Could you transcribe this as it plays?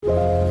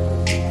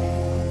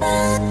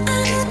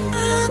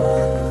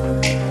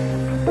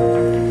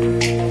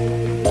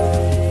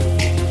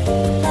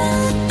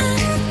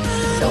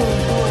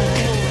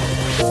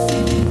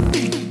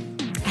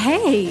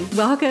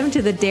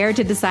to the Dare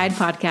to Decide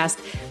podcast,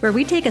 where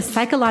we take a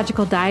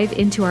psychological dive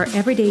into our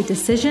everyday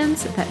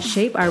decisions that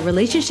shape our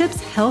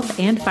relationships, health,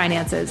 and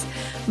finances.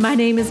 My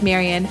name is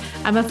Marian.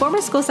 I'm a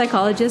former school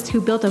psychologist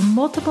who built a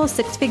multiple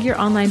six-figure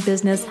online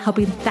business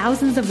helping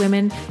thousands of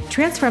women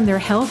transform their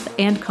health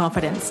and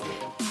confidence.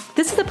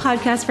 This is a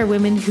podcast for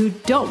women who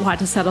don't want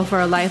to settle for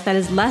a life that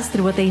is less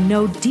than what they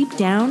know deep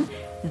down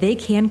they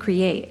can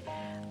create.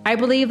 I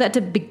believe that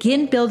to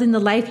begin building the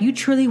life you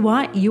truly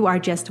want, you are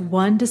just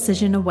one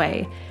decision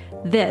away.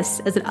 This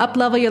is an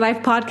Up-Level Your Life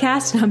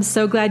podcast, and I'm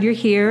so glad you're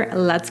here.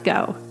 Let's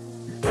go.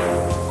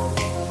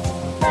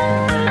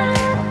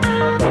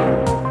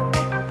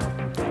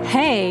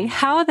 Hey,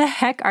 how the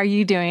heck are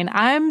you doing?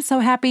 I'm so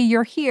happy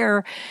you're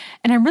here,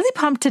 and I'm really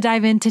pumped to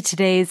dive into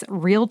today's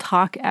Real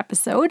Talk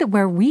episode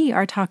where we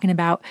are talking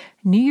about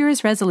New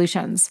Year's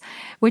resolutions,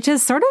 which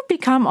has sort of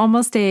become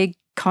almost a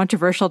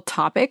controversial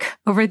topic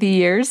over the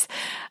years.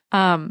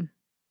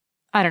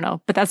 I don't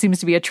know, but that seems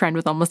to be a trend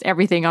with almost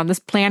everything on this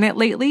planet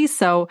lately.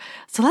 So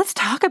let's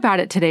talk about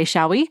it today,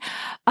 shall we?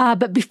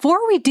 But before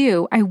we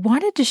do, I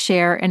wanted to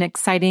share an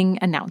exciting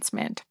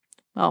announcement.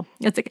 Well,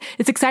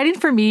 it's exciting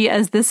for me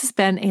as this has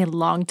been a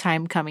long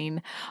time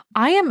coming.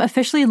 I am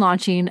officially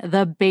launching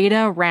the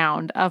beta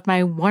round of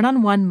my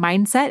one-on-one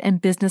mindset and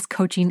business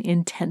coaching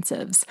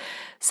intensives.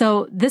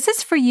 So this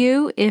is for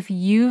you if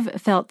you've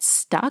felt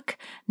stuck,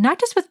 not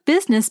just with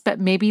business, but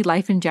maybe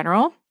life in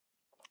general.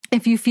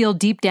 If you feel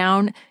deep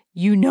down,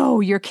 you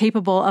know you're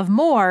capable of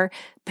more,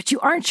 but you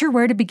aren't sure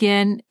where to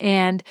begin,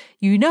 and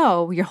you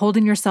know you're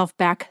holding yourself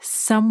back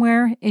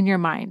somewhere in your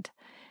mind.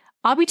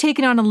 I'll be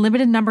taking on a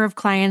limited number of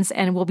clients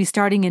and we'll be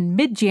starting in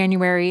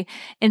mid-January.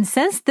 And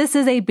since this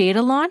is a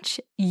beta launch,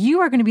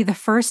 you are going to be the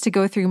first to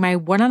go through my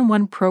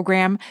one-on-one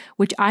program,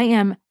 which I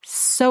am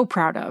so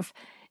proud of.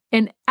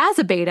 And as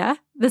a beta,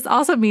 this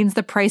also means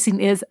the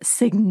pricing is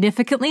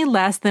significantly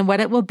less than what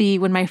it will be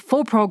when my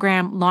full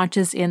program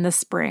launches in the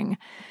spring.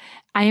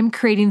 I am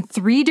creating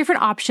 3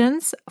 different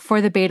options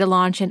for the beta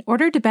launch in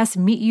order to best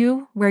meet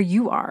you where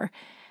you are.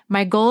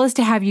 My goal is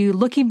to have you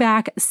looking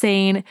back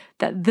saying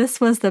that this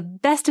was the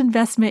best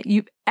investment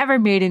you've ever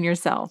made in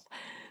yourself.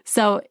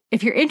 So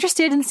if you're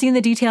interested in seeing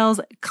the details,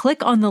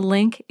 click on the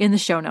link in the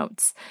show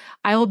notes.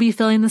 I will be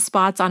filling the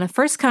spots on a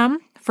first come,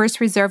 first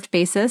reserved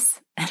basis,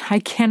 and I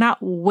cannot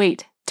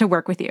wait to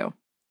work with you.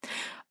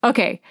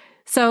 Okay,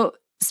 so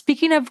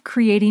speaking of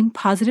creating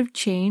positive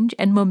change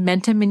and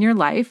momentum in your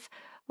life,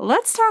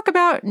 let's talk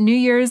about New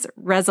Year's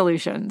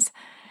resolutions.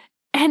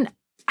 And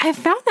I've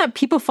found that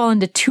people fall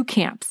into 2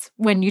 camps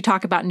when you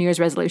talk about New Year's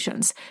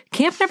resolutions.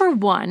 Camp number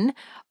 1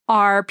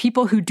 are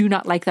people who do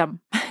not like them,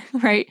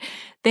 right?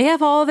 They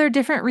have all their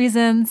different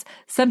reasons.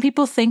 Some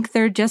people think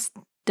they're just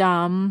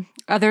dumb.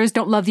 Others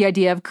don't love the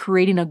idea of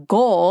creating a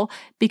goal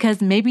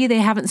because maybe they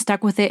haven't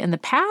stuck with it in the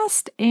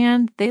past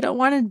and they don't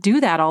want to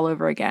do that all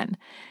over again.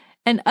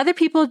 And other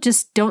people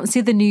just don't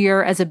see the new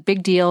year as a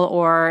big deal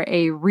or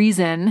a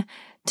reason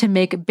to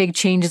make big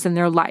changes in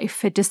their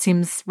life. It just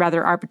seems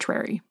rather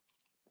arbitrary.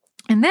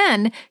 And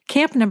then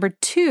camp number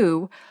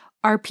 2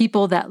 are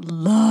people that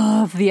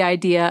love the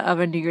idea of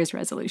a New Year's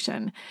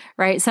resolution,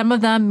 right? Some of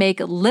them make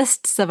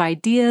lists of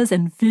ideas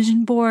and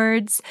vision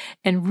boards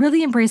and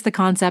really embrace the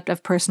concept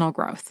of personal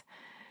growth.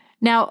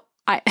 Now,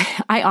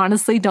 I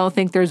honestly don't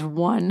think there's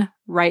one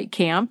right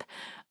camp.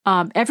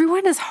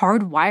 Everyone is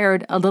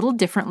hardwired a little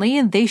differently,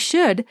 and they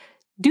should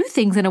do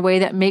things in a way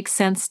that makes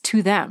sense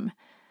to them.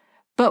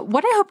 But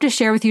what I hope to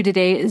share with you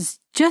today is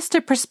just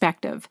a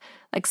perspective,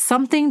 like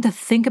something to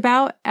think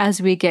about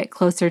as we get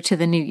closer to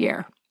the new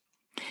year.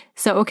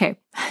 So, okay,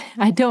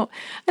 I don't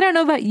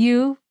know about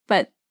you,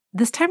 but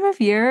this time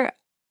of year,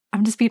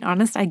 I'm just being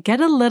honest, I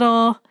get a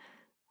little,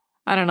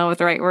 I don't know what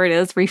the right word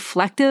is,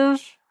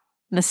 reflective,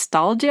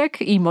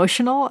 nostalgic,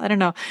 emotional. I don't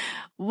know.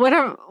 What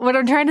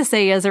I'm trying to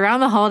say is around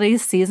the holiday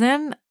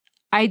season,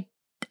 I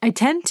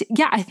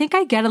think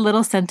I get a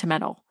little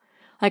sentimental.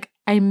 Like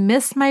I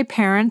miss my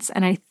parents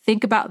and I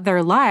think about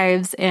their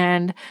lives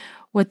and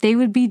what they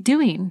would be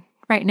doing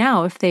right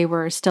now if they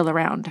were still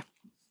around.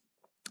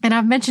 And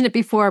I've mentioned it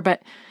before,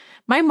 but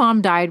my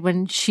mom died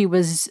when she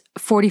was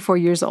 44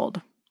 years old.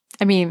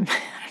 I mean,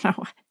 I don't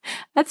know,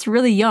 that's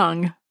really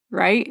young,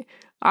 right?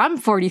 I'm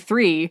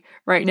 43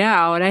 right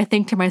now. And I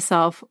think to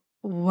myself,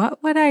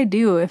 what would I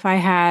do if I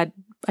had,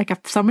 like if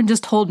someone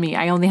just told me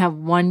I only have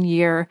 1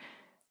 year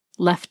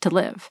left to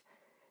live?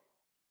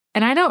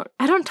 And I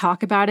don't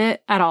talk about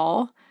it at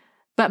all,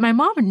 but my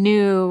mom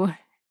knew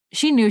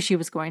she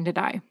was going to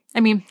die. I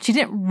mean, she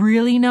didn't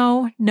really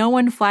know. No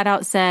one flat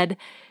out said,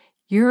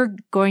 you're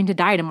going to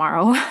die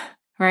tomorrow,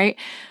 right?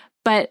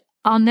 But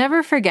I'll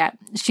never forget,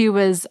 she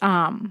was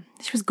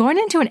going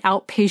into an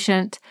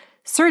outpatient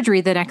surgery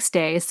the next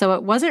day, so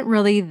it wasn't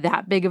really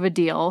that big of a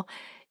deal.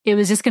 It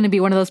was just going to be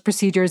one of those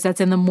procedures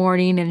that's in the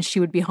morning and she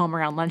would be home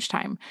around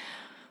lunchtime.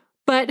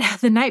 But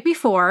the night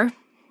before,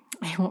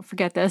 I won't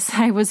forget this,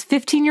 I was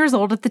 15 years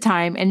old at the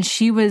time and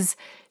she was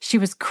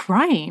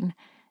crying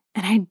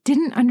and I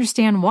didn't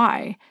understand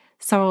why.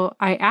 So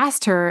I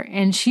asked her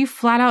and she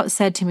flat out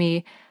said to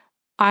me,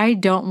 I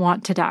don't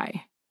want to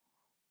die.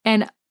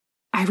 And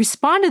I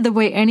responded the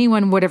way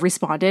anyone would have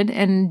responded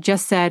and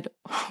just said,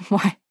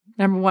 why?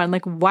 Number one,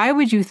 like, why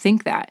would you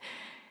think that?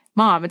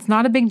 Mom, it's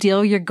not a big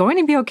deal. You're going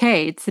to be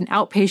okay. It's an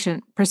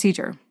outpatient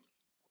procedure.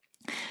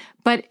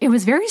 But it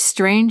was very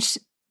strange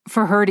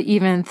for her to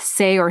even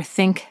say or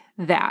think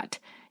that.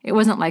 It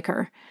wasn't like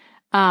her.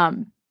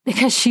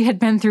 Because she had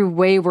been through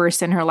way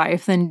worse in her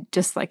life than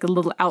just like a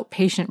little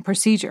outpatient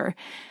procedure.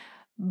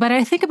 But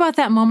I think about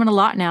that moment a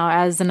lot now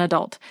as an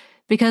adult,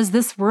 because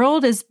this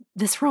world is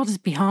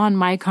beyond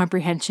my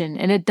comprehension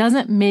and it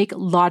doesn't make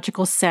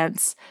logical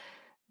sense.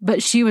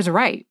 But she was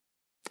right.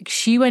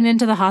 She went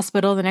into the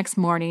hospital the next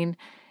morning,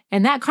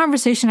 and that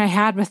conversation I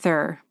had with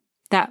her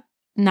that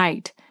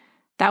night,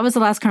 that was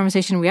the last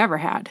conversation we ever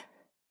had.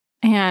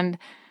 And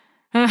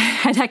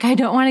I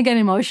don't want to get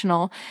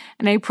emotional,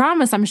 and I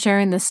promise I'm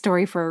sharing this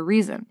story for a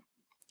reason,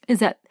 is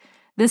that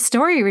this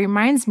story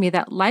reminds me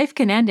that life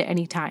can end at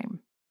any time.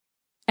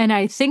 And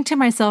I think to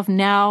myself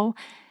now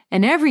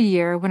and every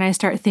year when I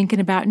start thinking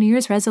about New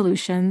Year's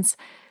resolutions,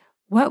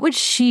 what would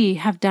she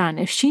have done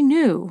if she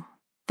knew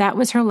that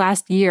was her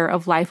last year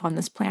of life on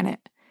this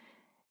planet?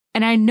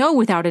 And I know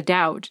without a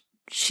doubt,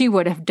 she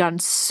would have done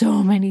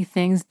so many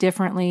things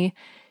differently.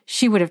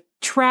 She would have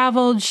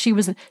traveled. She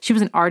was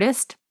an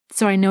artist.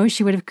 So I know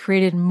she would have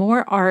created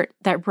more art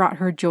that brought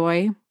her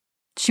joy.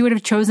 She would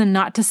have chosen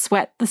not to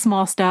sweat the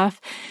small stuff.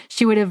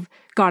 She would have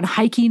gone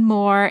hiking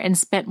more and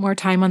spent more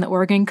time on the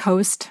Oregon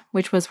coast,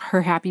 which was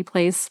her happy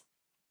place.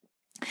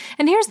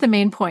 And here's the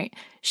main point.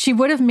 She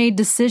would have made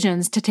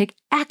decisions to take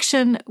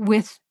action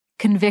with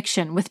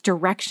conviction, with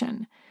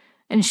direction.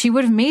 And she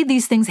would have made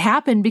these things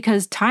happen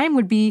because time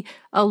would be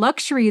a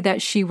luxury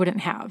that she wouldn't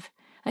have.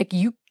 Like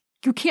you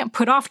can't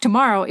put off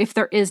tomorrow if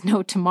there is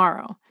no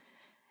tomorrow.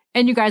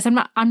 And you guys, I'm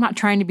not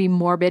trying to be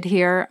morbid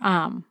here.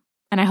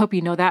 And I hope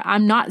you know that.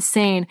 I'm not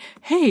saying,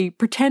 hey,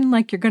 pretend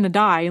like you're going to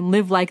die and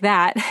live like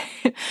that.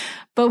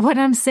 But what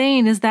I'm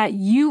saying is that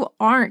you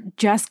aren't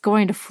just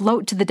going to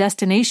float to the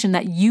destination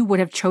that you would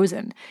have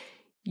chosen.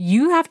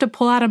 You have to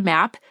pull out a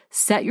map,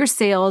 set your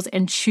sails,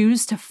 and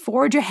choose to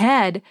forge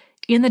ahead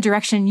in the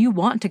direction you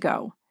want to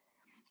go.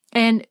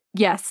 And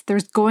yes,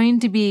 there's going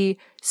to be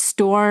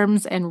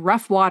storms and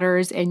rough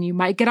waters, and you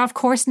might get off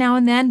course now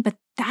and then, but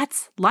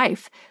that's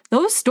life.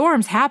 Those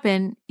storms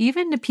happen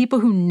even to people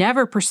who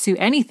never pursue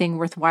anything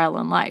worthwhile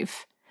in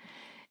life.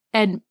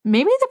 And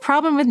maybe the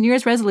problem with New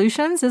Year's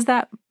resolutions is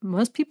that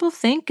most people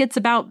think it's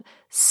about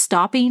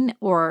stopping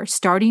or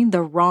starting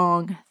the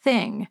wrong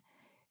thing.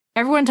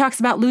 Everyone talks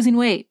about losing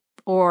weight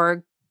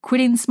or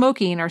quitting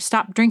smoking or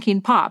stop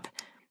drinking pop,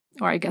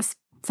 or I guess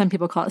some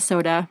people call it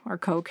soda or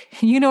Coke.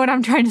 You know what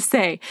I'm trying to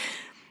say.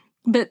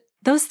 But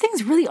those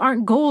things really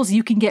aren't goals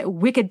you can get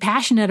wicked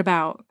passionate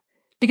about,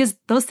 because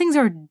those things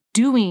are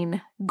doing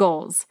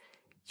goals.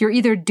 You're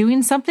either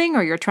doing something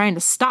or you're trying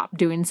to stop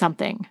doing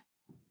something.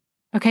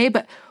 Okay,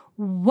 but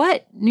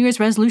what New Year's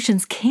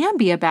resolutions can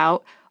be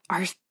about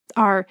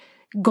are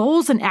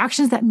goals and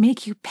actions that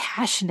make you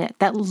passionate,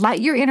 that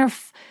light your inner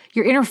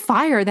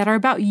fire, that are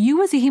about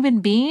you as a human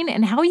being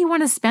and how you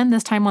want to spend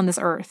this time on this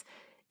earth,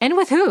 and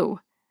with who.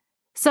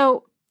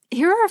 So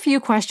here are a few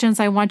questions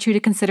I want you to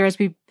consider as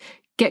we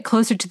get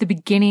closer to the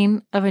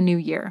beginning of a new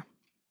year.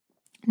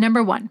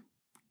 Number one,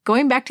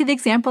 going back to the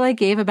example I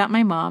gave about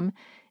my mom,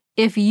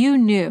 if you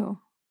knew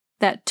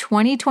that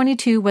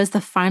 2022 was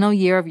the final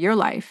year of your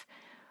life,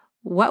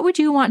 what would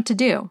you want to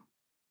do?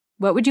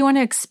 What would you want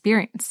to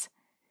experience?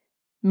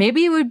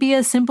 Maybe it would be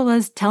as simple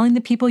as telling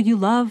the people you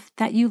love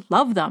that you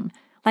love them.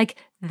 Like,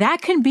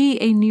 that can be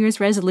a New Year's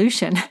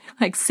resolution,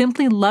 like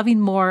simply loving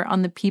more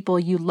on the people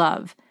you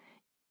love.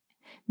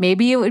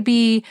 Maybe it would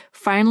be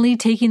finally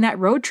taking that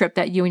road trip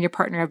that you and your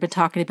partner have been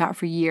talking about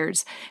for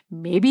years.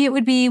 Maybe it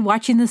would be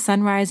watching the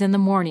sunrise in the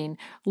morning,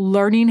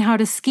 learning how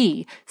to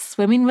ski,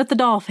 swimming with the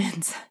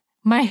dolphins.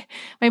 My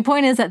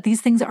point is that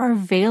these things are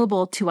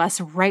available to us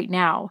right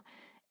now.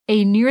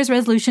 A New Year's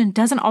resolution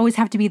doesn't always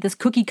have to be this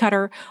cookie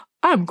cutter,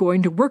 I'm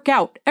going to work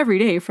out every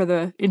day for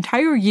the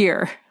entire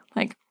year.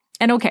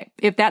 And okay,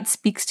 if that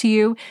speaks to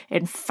you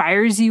and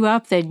fires you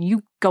up, then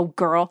you go,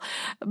 girl.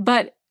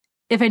 But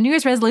if a New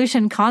Year's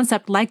resolution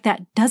concept like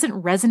that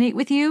doesn't resonate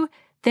with you,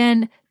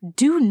 then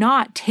do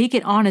not take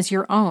it on as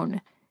your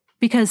own,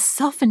 because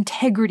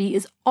self-integrity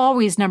is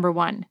always number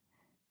one.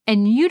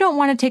 And you don't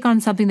want to take on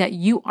something that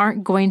you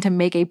aren't going to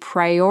make a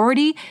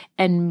priority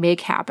and make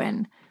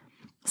happen.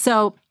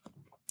 So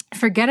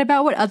forget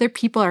about what other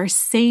people are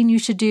saying you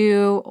should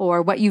do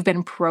or what you've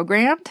been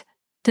programmed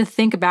to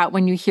think about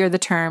when you hear the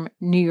term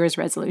New Year's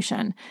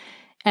resolution.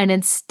 And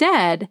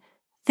instead,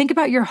 think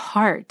about your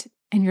heart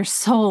and your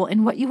soul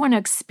and what you want to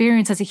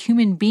experience as a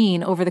human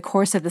being over the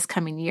course of this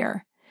coming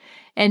year.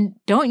 And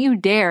don't you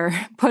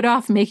dare put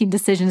off making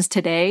decisions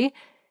today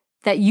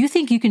that you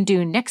think you can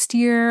do next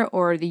year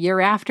or the year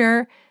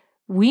after.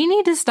 We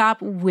need to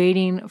stop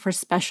waiting for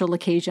special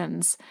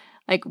occasions.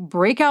 Like,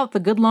 break out the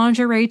good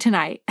lingerie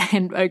tonight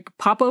and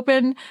pop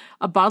open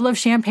a bottle of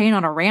champagne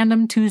on a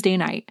random Tuesday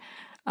night.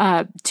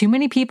 Too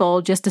many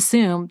people just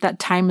assume that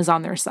time is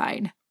on their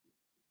side.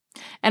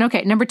 And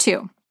okay, number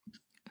two,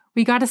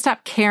 we got to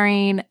stop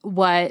caring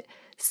what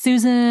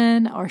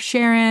Susan or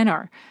Sharon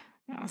or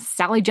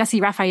Sally,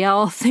 Jesse,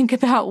 Raphael think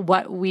about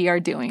what we are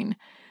doing.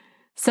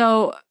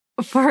 So,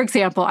 for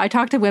example, I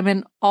talk to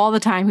women all the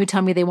time who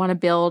tell me they want to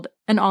build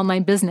an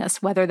online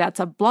business, whether that's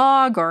a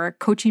blog or a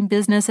coaching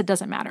business, it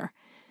doesn't matter.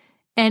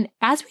 And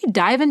as we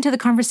dive into the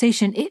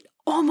conversation, it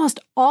almost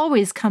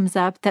always comes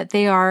up that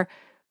they are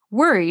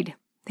worried.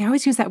 They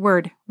always use that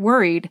word,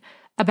 worried,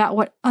 about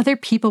what other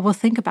people will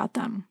think about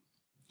them.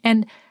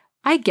 And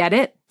I get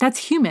it.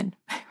 That's human,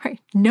 right?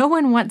 No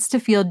one wants to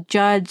feel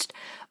judged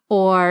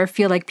or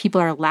feel like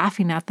people are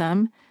laughing at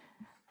them.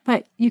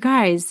 But you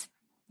guys,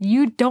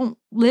 you don't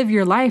live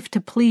your life to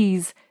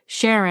please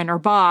Sharon or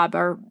Bob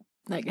or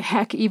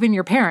heck, even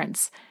your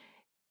parents.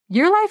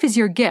 Your life is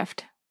your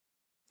gift.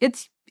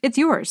 It's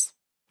yours.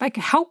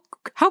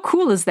 How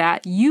cool is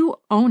that? You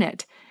own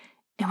it.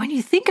 And when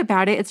you think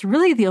about it, it's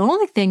really the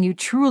only thing you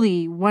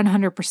truly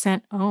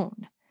 100%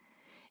 own.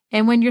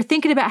 And when you're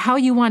thinking about how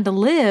you want to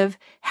live,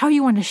 how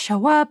you want to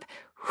show up,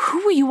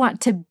 who you want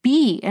to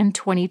be in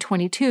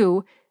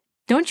 2022,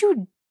 don't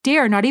you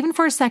dare, not even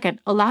for a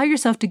second, allow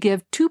yourself to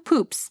give two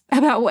poops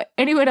about what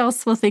anyone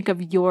else will think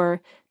of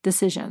your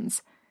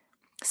decisions.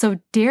 So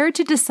dare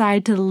to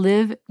decide to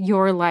live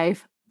your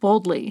life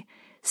boldly.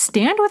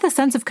 Stand with a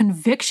sense of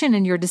conviction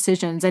in your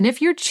decisions. And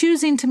if you're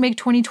choosing to make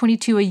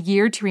 2022 a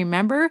year to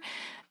remember,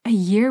 a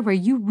year where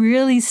you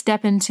really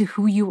step into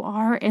who you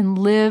are and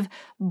live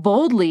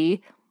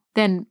boldly,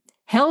 then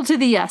hell to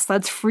the yes,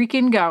 let's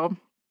freaking go.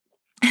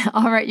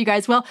 All right, you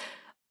guys. Well,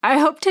 I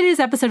hope today's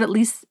episode at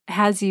least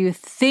has you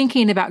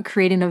thinking about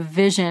creating a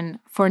vision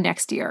for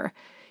next year.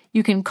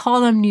 You can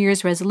call them New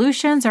Year's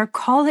resolutions or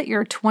call it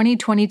your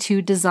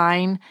 2022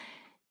 design.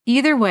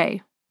 Either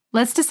way,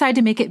 let's decide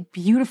to make it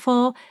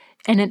beautiful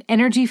and an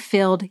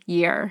energy-filled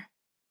year.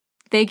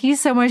 Thank you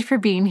so much for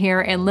being here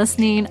and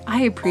listening.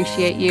 I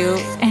appreciate you,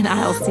 and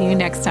I'll see you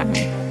next time.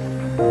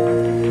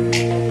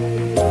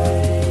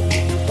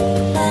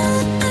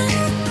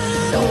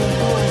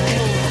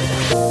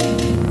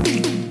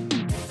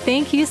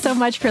 Thank you so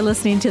much for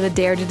listening to the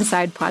Dare to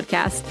Decide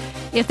podcast.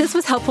 If this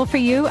was helpful for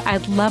you,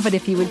 I'd love it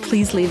if you would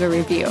please leave a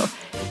review.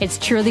 It's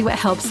truly what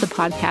helps the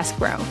podcast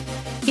grow.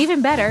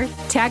 Even better,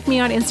 tag me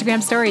on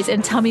Instagram stories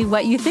and tell me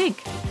what you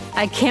think.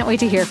 I can't wait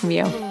to hear from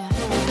you.